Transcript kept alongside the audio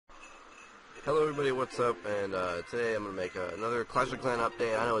Hello everybody, what's up? And today I'm going to make another Clash of Clans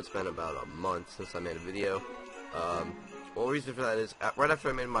update. I know it's been about a month since I made a video. Well, the reason for that is, right after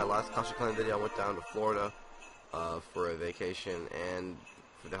I made my last Clash of Clans video, I went down to Florida for a vacation and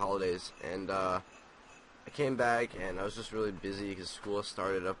for the holidays. And I came back and I was just really busy because school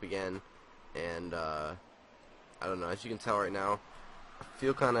started up again. And I don't know, as you can tell right now, I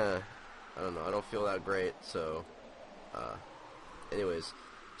feel kind of, I don't know, I don't feel that great. So, anyways.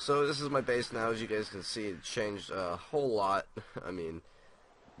 So this is my base now. As you guys can see, it changed a whole lot. I mean,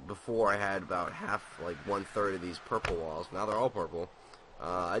 before I had about half, like 1/3 of these purple walls. Now they're all purple.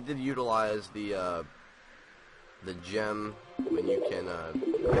 I did utilize the gem when you can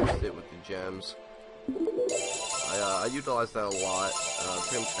mix it with the gems. I utilized that a lot,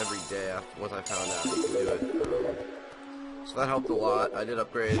 pretty much every day after once I found out you can do it. So that helped a lot. I did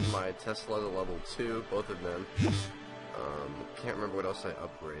upgrade my Tesla to level 2, both of them. Can't remember what else I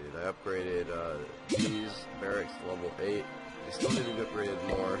upgraded. I upgraded these barracks to level 8. They still need to be upgraded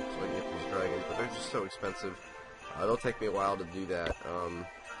more so I can get these dragons, but they're just so expensive. It'll take me a while to do that.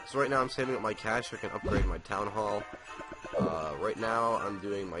 So right now I'm saving up my cash so I can upgrade my town hall. Right now I'm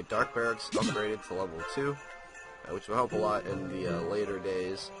doing my dark barracks upgraded to level 2, which will help a lot in the later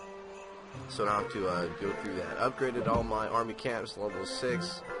days. So I don't have to go through that. I upgraded all my army camps to level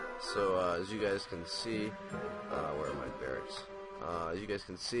 6. So as you guys can see, where are my barracks? As you guys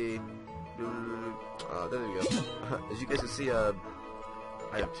can see, there we go. As you guys can see, I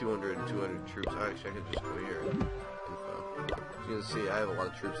have 200 troops. Actually, I could just go here. Info. As you can see, I have a lot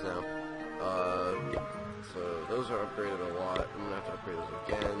of troops now. So those are upgraded a lot. I'm gonna have to upgrade those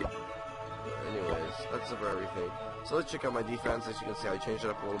again. Anyways, that's it for everything. So let's check out my defense. As you can see, I changed it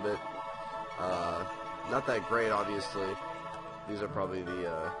up a little bit. Not that great, obviously. These are probably the,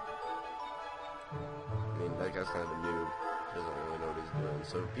 I mean, that guy's kind of a noob. He doesn't really know what he's doing.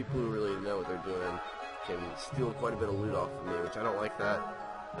 So people who really know what they're doing can steal quite a bit of loot off of me, which I don't like that.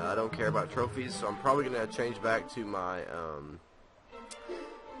 I don't care about trophies, so I'm probably going to change back to my,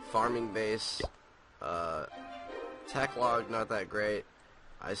 farming base. Tech log, not that great.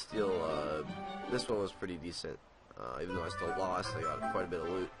 I still, this one was pretty decent. Even though I still lost, I got quite a bit of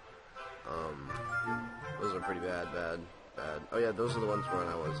loot. Those are pretty bad. Oh yeah, those are the ones when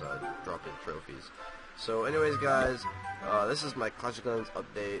I was dropping trophies. So anyways guys, this is my Clash of Clans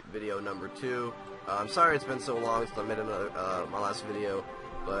update video number 2. I'm sorry it's been so long since I made another my last video,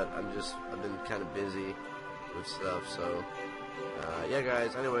 but I've been kind of busy with stuff. So yeah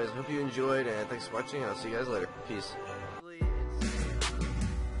guys, anyways, hope you enjoyed and thanks for watching, and I'll see you guys later. Peace.